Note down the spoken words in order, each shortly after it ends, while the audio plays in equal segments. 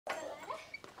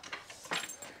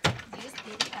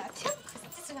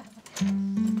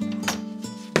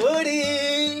बुढी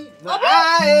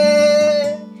आए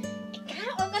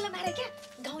कहाँ अङ्गला मारे क्या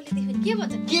गाउँले देख्यो के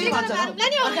भन्छ के भन्छ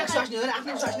अर्का स्वास्नी हो र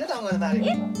आफ्नो स्वास्नी त अङ्गला मारे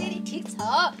ए तेरी ठीक छ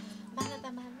माला त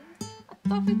मार्नु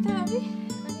तपाईँ त अबि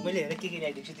मैले हेरेर के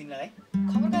ल्याइदिएको छु तिमीलाई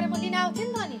खबर गरेर म लिन आउँथे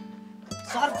नि त नि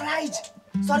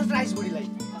सरप्राइज बुढीलाई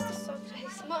कस्तो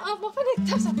सरप्राइज म पनि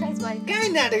एकदम सरप्राइज भएँ कहाँ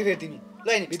नाटक फेरि तिमी ल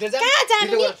नि भित्र जा कहाँ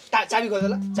जानु नि चाबी खोल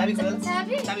ल चाबी खोल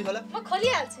चाबी खोल म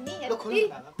खोलिहाल्छु नि ल खोल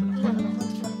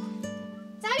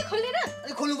चाबी खोलेर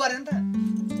अनि खोल्नु पर्यो नि त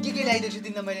के ल्याइदिएको छु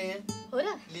तिमीलाई मैले यहाँ हो र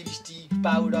लिपस्टिक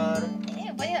पाउडर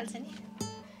ए भइहाल्छ नि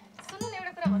सुन्नु न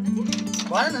एउटा कुरा भन्नु थियो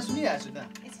भन न सुनिहाल्छु त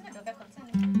एकछिन ढोका खोल्छ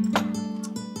नि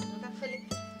ढोका खोले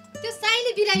त्यो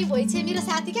साइली बिरामी भइछ मेरो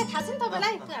साथी क्या थाहा छ नि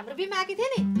तपाईँलाई हाम्रो बिमा आएको थियो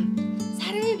नि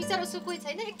साह्रै बिचारा उसको कोही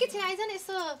छैन एकैछिन आइज न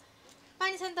यसो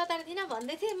पानी सानी तताएर दिन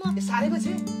भन्दै थिएँ म साह्रैको छ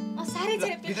साह्रै छ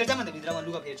भित्र जा म त भित्रमा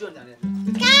लुगा फेर्छु अनि जाने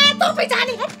कहाँ तपाईँ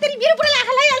जाने फेरि मेरो बुढाले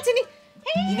आँखा लगाइहाल्छ नि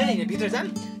हिँड भित्र जाम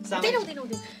हुँदैन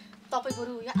तपाईँ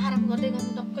बरु यो आराम गर्दै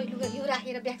गर्नु टक्कै लुगा यो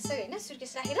राखेर ब्याग्स होइन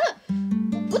सुर्केस राखेर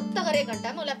फुत्त गरे 1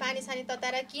 घन्टामा उसलाई पानी सानी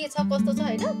तताएर के छ कस्तो छ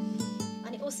होइन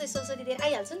अनि उसै सौसरी दिएर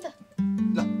आइहाल्छु नि त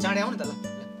ल चाँडै आउनु त ल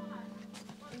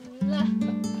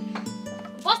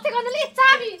बस्दै गर्नुले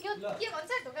चाबी यो के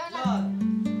भन्छ ढोकालाई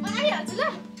म आइहाल्छु ल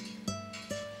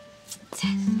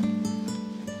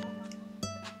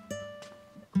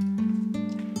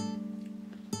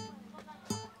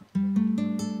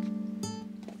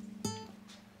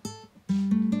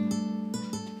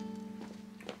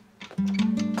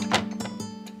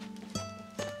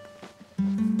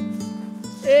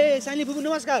साइली बुबु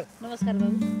नमस्कार नमस्कार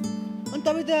बाबु अनि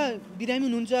तपाईँ त बिरामी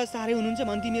हुनुहुन्छ साह्रै हुनुहुन्छ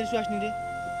भन्थे मेरो स्वास्नीले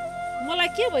मलाई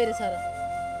के भइरहेछ र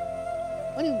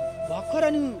अनि भर्खर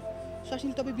अनि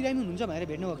स्वास्नीले तपाईँ बिरामी हुनुहुन्छ भनेर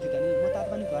भेट्नु भएको थियो त नि म तातो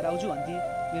पनि घर आउँछु भन्थे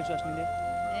मेरो स्वास्नीले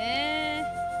ए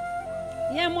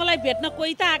यहाँ मलाई भेट्न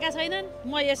कोही त आएका छैनन्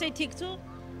म यसै ठिक छु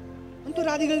अनि त्यो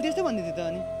राधिकाले त्यस्तै भन्दै थियो त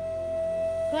अनि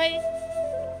खै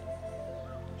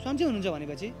सन्चै हुनुहुन्छ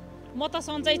भनेपछि म त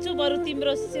सन्चै छु बरु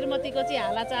तिम्रो श्रीमतीको चाहिँ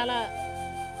हालाचाला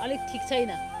अलिक ठिक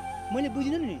छैन मैले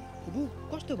बुझिनँ नि बुबु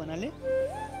कस्तो भन्नाले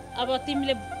अब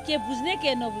तिमीले के बुझ्ने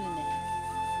के नबुझ्ने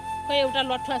खै एउटा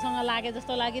लठुवासँग लागे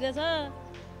जस्तो लागिरहेछ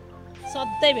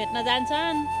सधैँ भेट्न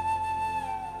जान्छन्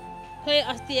खै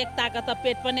अस्ति एक ताका त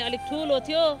पेट पनि अलिक ठुलो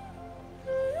थियो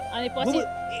अनि पछि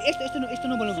यस्तो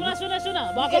नबोल्नु सुन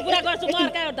भएको कुरा गर्छु म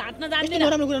अर्का ढाँट्न जान्दिनँ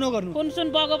नराम्रो कुरा नगर्नु सुन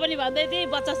बगो पनि भन्दै थिए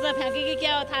बच्चा फ्याँके कि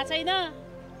क्या हो थाहा छैन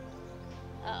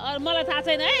मलाई थाहा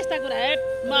छैन है यस्ता कुरा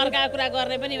म अर्का कुरा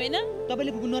गर्ने पनि होइन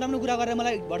तपाईँले बुबु नराम्रो कुरा गरेर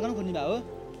मलाई भड्काउनु खोज्नु भयो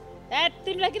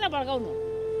तिमीलाई किन भड्काउनु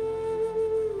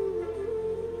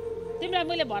तिमीलाई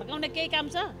मैले भड्काउने केही काम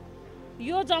छ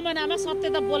यो जमानामा सत्य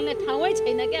त बोल्ने ठाउँै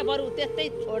छैन क्या बरु त्यस्तै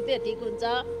छोड्दिए ठिक हुन्छ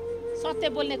सत्य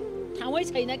बोल्ने ठाउँै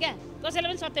छैन क्या कसैले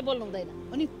पनि सत्य बोल्नु हुँदैन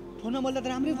अनि फोनमा बोल्दा त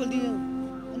राम्रै बोल्दियो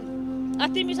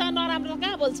तिमीसँग नराम्रो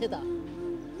कहाँ बोल्छ त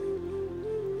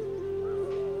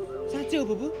साँच्चै हो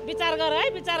बुबु विचार गर है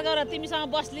विचार गर तिमीसँग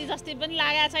बस्ली जस्तै पनि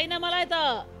लागेको छैन मलाई त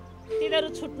तिनीहरू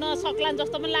छुट्न सक्लान्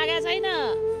जस्तो पनि लागेको छैन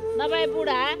नभए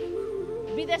बुढा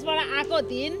विदेशबाट आएको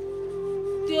दिन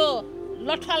त्यो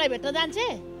लठुवालाई भेट्न जान्छे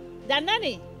जान्न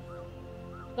नि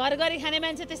घरगरी खाने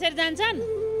मान्छे त्यसरी जान्छन्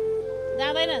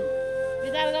जाँदैनन्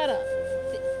विचार गर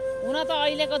हुन त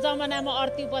अहिलेको जमानामा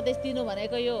अर्थी उपदेश दिनु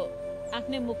भनेको यो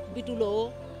आफ्नै मुख बिटुलो हो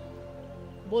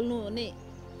बोल्नु हुने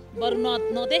बरु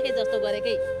नदेखे जस्तो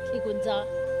गरेकै ठिक हुन्छ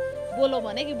बोलो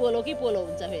भने कि बोलो कि पोलो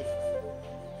हुन्छ फेरि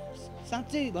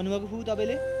साँच्चै भन्नुभएको फु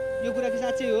तपाईँले यो कुरा कि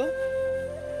साँच्चै हो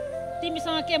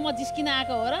तिमीसँग के म जिस्किन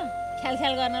आएको हो र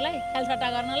ख्याल गर्नलाई ख्यालसट्टा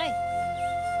गर्नलाई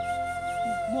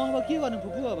म अब के गर्नु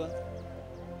फुपू अब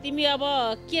तिमी अब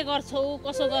के गर्छौ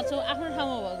कसो गर्छौ आफ्नो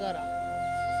ठाउँमा गर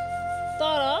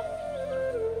तर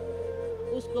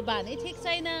उसको बानी ठिक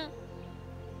छैन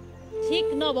ठिक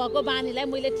नभएको बानीलाई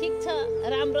मैले ठिक छ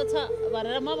राम्रो छ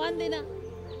भनेर म भन्दिनँ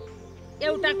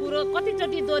एउटा कुरो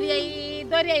कतिचोटि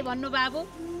दोहोऱ्याइ भन्नु बाबु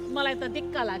मलाई त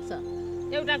दिक्क लाग्छ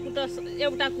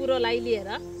एउटा कुरोलाई लिएर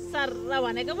सर्र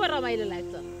भनेको पो रमाइलो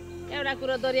लाग्छ एउटा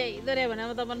कुरो दोहोऱ्याइ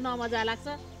भनेमा त नमजा लाग्छ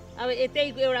अब त्यही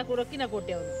एउटा कुरो किन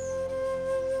कोट्याउनु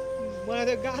मलाई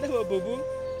त गाह्रो भयो बुबु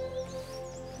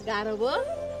गाह्रो भयो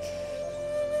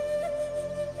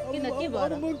किन के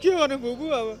भयो म के गर्नु बुबु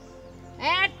अब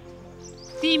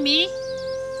तिमी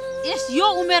यो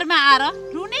उमेरमा आएर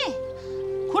रुने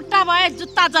खुट्टा भए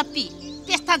जुत्ता जति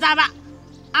त्यस्ता जाबा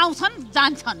आउँछन्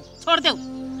जान्छन् छोड्देऊ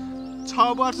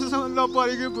 6 वर्षसम्म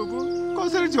नपरेको बुबु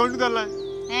कसरी छोड्नु तलाई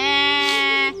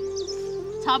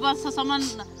 6 वर्षसम्म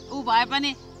ऊ भए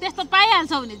पनि त्यस्तो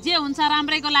पाइहाल्छौ नि जे हुन्छ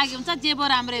राम्रैको लागि हुन्छ जे भयो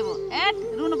राम्रै भयो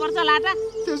रुनुपर्छ लाटा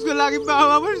त्यसको लागि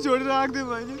बाबा पनि छोडेर राख्दै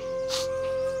मैले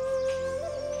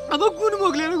अब कुन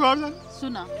मुख लिएर घर जानु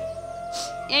सुन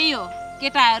यही हो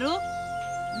केटाहरू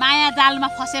माया जालमा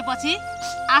फसेपछि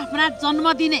आफ्ना जन्म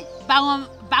दिने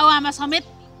बाबुआमा समेत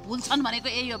भुल्छन् भनेको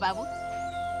यही हो बाबु।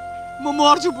 म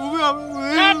मर्छु बुबु अब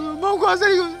म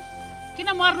कसरी किन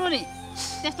मर्नु नि?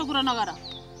 त्यस्तो कुरा नगर।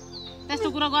 त्यस्तो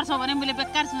कुरा गर्छौ भने मैले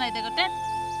बेकार सुनाइदिएको टेट।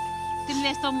 तिमीले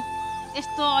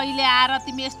यस्तो अहिले आएर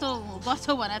तिमी यस्तो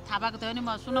गर्छौ भनेर थाहा पाएको थियो भने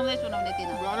म सुनाउँदै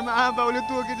थिइनँ। घरमा आमा बाउले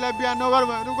तँ केटीलाई बिहा नगर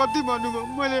भनेर कति भन्नुभयो,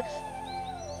 मैले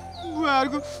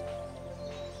बुवाहरूको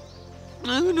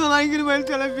नमागिकन मैले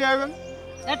त्यसलाई बिहा गरेँ।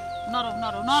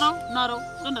 नरौ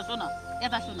सुन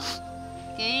यता सुन,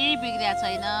 केही बिग्रिया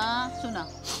छैन। सुन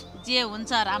जे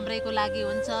हुन्छ राम्रैको लागि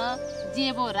हुन्छ, जे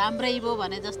भो राम्रै भो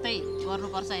भने जस्तै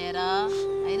गर्नुपर्छ हेर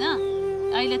होइन।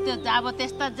 अहिले त्यो जाब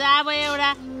त्यस्ता जाब एउटा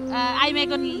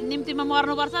आइमाईको निम्तिमा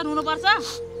मर्नुपर्छ रुनुपर्छ।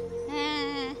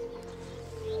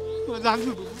 म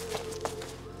जान्छु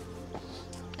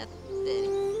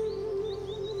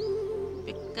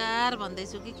बेकार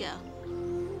भन्दैछु कि क्या?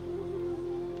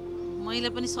 मैले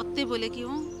पनि सत्य बोलेकी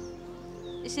हुँ।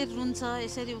 यसरी रुन्छ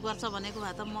यसरी गर्छ भनेको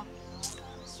भए त म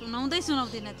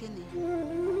सुनाउँदिनँ थिएँ नि।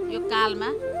 यो कालमा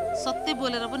सत्य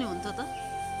बोलेर पनि हुन्थ्यो त,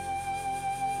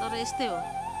 तर यस्तै हो।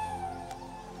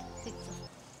 ठिक छ,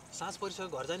 साँझ परिसक्यो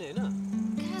घर जाने होइन?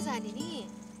 कहाँ जाने नि?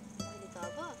 मैले त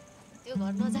अब त्यो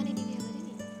घर नजाने निर्णय गरेँ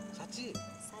नि। साँच्ची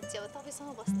अब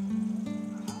तपाईँसँग बस्ने।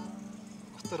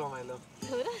 कस्तो रमाइलो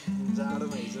हो र?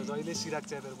 जाडोमा हिजो जहिले सिराक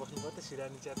च्यापेर बस्नु पर्थ्यो,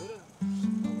 सिरानी च्यापेर।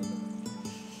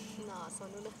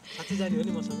 नसुन्नु न, साँच्ची जाने हो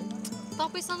नि मसँग?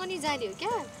 तपाईँसँग नि जाने हो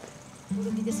क्या? बुढो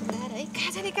विदेशमा आएर है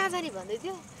कहाँ जाने भन्दै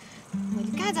थियो।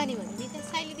 मैले कहाँ जाने भने नि त्यहाँ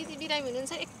साइली दिदी बिरामी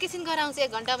हुनुहुन्छ, एकैछिन गराउँछ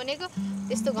 1 घन्टा भनेको।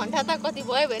 त्यस्तो घन्टा त कति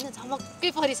भयो भएन,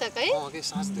 झमक्कै परिसक्यो है। के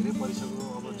साँझ धेरै परिसक्यो,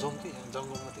 अब जाउँ कि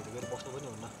जङ्गलमा धेरै बेर बस्नु पनि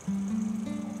हुन्न।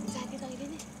 जाने त अहिले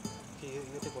नै के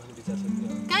यतै बस्ने विचार छ कि?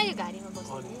 कहाँ यो गाडीमा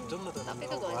बस्नु? अनि जाउँ न त,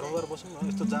 तपाईँको घर घरमा गएर बसौँ न।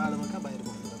 यस्तो जाडोमा कहाँ बाहिर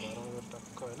बस्नु त, घरमा गएर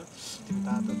टक्क होइन। तिमी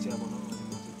तातो चिया बनाऊ अनि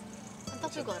म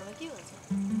चाहिँ तपाईँ घरमा के हुन्छ?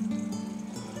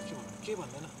 के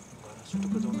भन्दैन, घरमा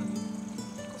सुटुक्क जाउँ न।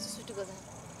 कस्तो सुटुको जानु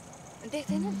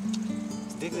देख्दैन?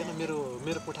 देख्दैन,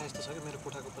 मेरो कोठा यस्तो छ कि मेरो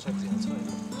कोठाको पछाडि झ्याल छ होइन,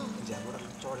 झ्यालबाट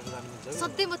चढेर जानु मिल्छ कि।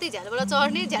 सधैँ म त्यही झ्यालबाट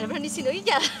चढ्ने, झ्यालबाट निस्किनु कि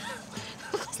क्या?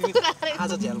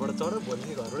 आज झ्यालबाट चढ,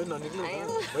 भोलि घरबाटै ननिक्नु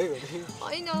भइगयो नि।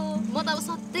 होइन म त अब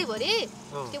सधैँभरि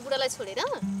त्यो बुढालाई छोडेर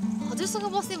हजुरसँग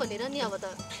बस्ने भनेर नि। अब त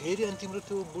फेरि अनि तिम्रो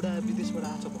त्यो बुढा विदेशबाट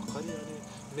आएको छ भर्खरै, अनि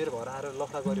मेरो घर आएर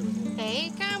लफडा गऱ्यो भने?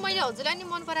 ए कहाँ, मैले हजुरलाई नि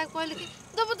मन पराएको पहिलेदेखि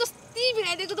जबरजस्ती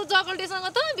भिडाइदिएको त जगल्टेसँग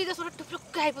त विदेशबाट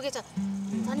टुप्लुक्क आइपुगेछ।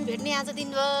 झन् भेट्ने आज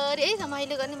दिनभरि है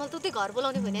रमाइलो गर्ने। मैले त उतै घर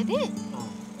बोलाउने भनेको थिएँ।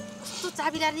 कस्तो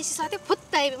चाबी ल्याएर निस्किसकेको थिएँ,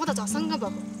 फुत्त आइपुग्यो। म त झसङ्ग भएको,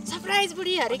 सरप्राइज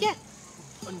बुढी अरे क्या।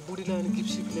 अनि बुढीलाई अनि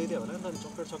गिफ्ट सिफ्ट ल्याइदियो होला नि त, अनि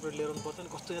चक्लेट लिएर आउनु पर्छ नि।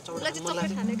 कस्तो यहाँ चक्लेट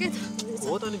चक्लेट खाने क्या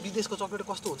हो त? अनि विदेशको चक्लेट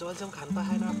कस्तो हुन्छ अहिलेसम्म खानु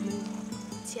पाएन आफूले।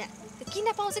 छ्या किन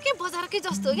पाउँछ क्या, बजारकै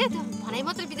जस्तो हो क्या त्यो। भनाइ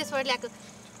मात्रै विदेशबाट ल्याएको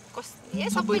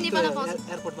सबै नेपालमा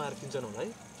पाउँछ। एयरपोर्टमा आएर किन्छन् होला है?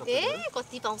 ए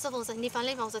कति पाउँछ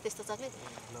नेपालमै पाउँछ त्यस्तो चक्लेट।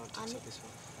 अनि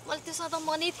मैले त्यसमा त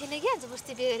मनै थिएन क्या,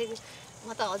 जबरजस्ती बिहे गरेको।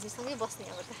 म त हजुरसँगै बस्ने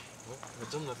अब त।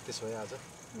 जाउँ न त्यसो भए आज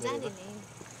जाने नि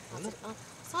हजुर।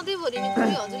 सधैँभरि नि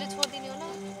कोही हजुरले छोडिदिने होला?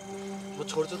 म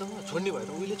छोड्छु त, म छोड्ने भएर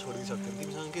उहिले छोडिदिइसक्थेँ।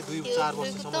 तिमीसँग के 2-4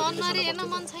 वर्षसम्म त अनुहार हेर्न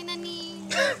मन छैन नि,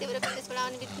 त्यही भएर विदेशबाट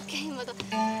आउने बित्तिकै म त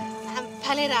घाम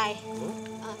फालेर आएँ।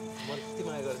 कति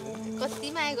माया गर्छु, कति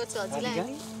माया गर्छु हजुरलाई।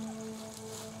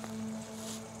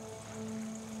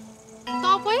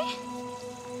 तपाईँ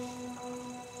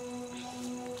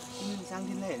तिमीले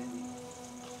साङथिनलाई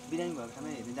बिरामी भएको ठाउँमा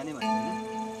हेर्न जाने भनेको होइन?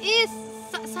 ए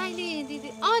साइली दिदी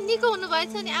निको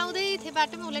हुनुभएछ नि, आउँदै थिएँ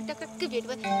बाटोमा उसलाई टक्कै भेट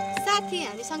भयो। साथी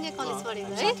हामी सँगै कलेज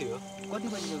पढेको है। कति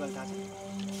बजीको बेला थाहा छ?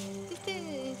 त्यस्तै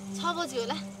 6 बजी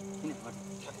होला।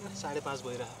 5:30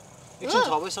 भइरहेको। एकछिन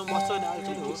 6 बजीसम्म बस्छ अनि आउँछ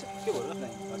नि। हो के भयो र?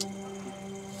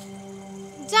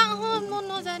 जा म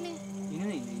नजाने।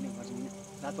 हिँड्न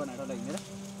रात बनाएर ल हिँडेर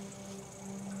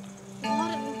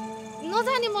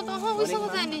नजाने म त उसँग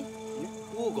जाने।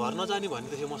 ऊ घर नजाने भन्ने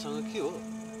त थियो मसँग, के हो?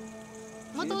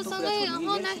 म त उसँगै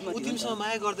ऊ तिमीसँग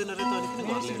माया गर्दैन रे त, अनि किन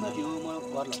घर ल्याउनु? म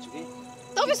घर लग्छु कि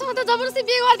तपाईँसँग त जबरजस्ती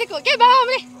बिहे गरिदिएको हो के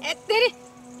बाबाले? यत्तेरी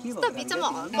यस्तो बिचमा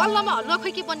बल्लमा हलुवा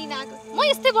खोइ के बनिन आएको। म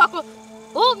यस्तै भएको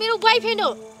हो, मेरो बोयफ्रेन्ड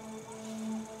हो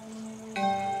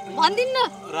भन्दिन्न।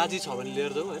 राजी छ भने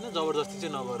लिएर जाऊ होइन, जबरजस्ती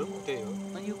चाहिँ नगरौँ, त्यही हो।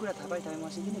 अनि यो कुरा थाहा पाए तपाईँ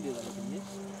मसँग किन बिहे गरेको तिमीले?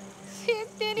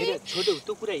 यत्तेरी छोटो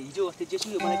त्यो कुरा हिजो अस्ति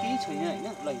जेसँग मलाई केही छैन होइन।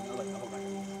 ल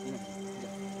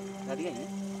राधिका हिँड।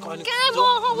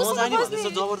 नजाने भन्दैछ,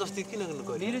 जबरजस्ती किन गर्नु?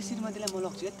 मेरो श्रीमतीलाई म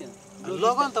लग्छु क्या त्यहाँ।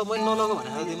 लग नि त, मैले नलग भने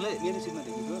तिमीलाई। मेरो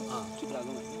श्रीमतीको चुप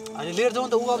लाग्नु अनि लिएर जाउँ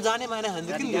त, ऊ अब जाने माने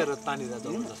भने किन लिएर तानिरहेको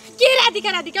जबरजस्ती? के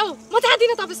राधिका हो, म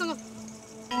जाँदिनँ तपाईँसँग।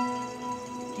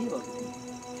 के भयो?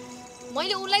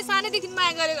 मैले उनलाई सानैदेखि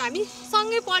माया गरेको हामी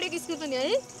सँगै पढेको स्कुल पनि है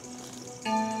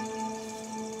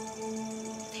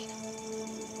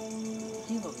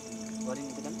के भयो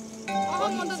गरिनु त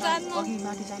म त जान्नु अघि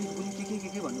माथि जाने बोली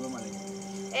के भन्नुभयो मलाई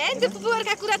ए त्यो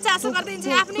पुपुरका कुरा चासो गर्दै हिँड्छ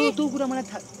आफ्नै त्यो कुरा मलाई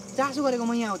चासो गरेको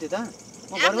म यहाँ आउँथे त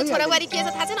म आफ्नो छोराबारी के छ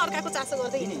थाहा छैन अर्काको चासो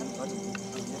गर्दै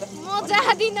म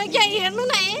जाँदिन क्या हेर्नु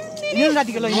न हिँड्नु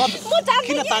रातिको ल म जान्दिन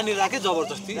किन तानी राखे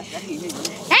जबरजस्ती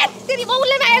हे तेरी म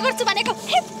उसले माया गर्छु भनेको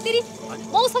हे तेरी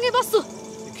म उसँगै बस्छु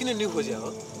किन न्यु खोज्या हो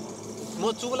म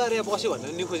चुगलाएर यहाँ बस्यो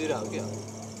भनेर न्यु खोजिरहेको क्या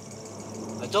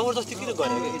जबरजस्ती किन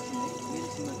गरे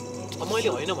मैले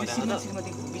होइन भने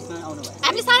बिचमा आउनु भयो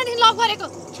हामीले सानैदेखि लभ गरेको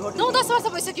 9-10 वर्ष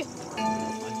भइसक्यो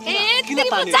हे किन तेरी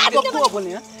म तानी जाँदिन को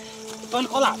बोल्ने तैँले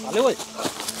कला हाल्यो ओइ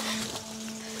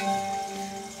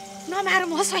नमार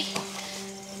म सोइ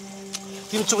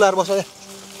तिमी चुगलाएर बस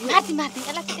मार्दी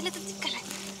यसलाई त चिक्का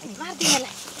लाग्यो मार्दी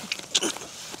यसलाई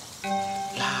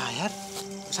ला यार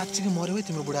साँच्चीकै मर्यो है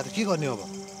तिम्रो बुढा त के गर्ने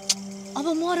अब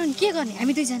मरौँ नि के गर्ने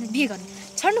हामी दुईजना बिहे गर्ने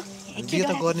छोड्नु बिहे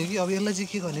त गर्ने कि अब यसलाई चाहिँ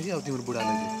के गर्ने कि अब तिम्रो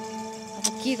बुढालाई चाहिँ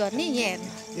अब के गर्ने यहाँ हेर्नु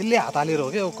यसले हात हालेर हो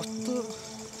क्या अब कस्तो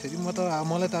फेरि म त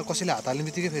मलाई त कसैले हात हाल्ने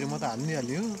बित्तिकै फेरि म त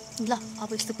हानिहाल्ने हो ल अब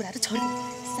यस्तो कुराहरू छोड्नु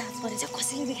साँझ परेछ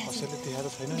कसैले देखाएको कसैले देखाएको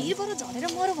छैन भिरबाट झरेर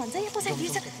मरौँ भन्छ यहाँ पछाडि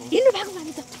हिँड्नु भएको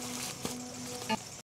मानि त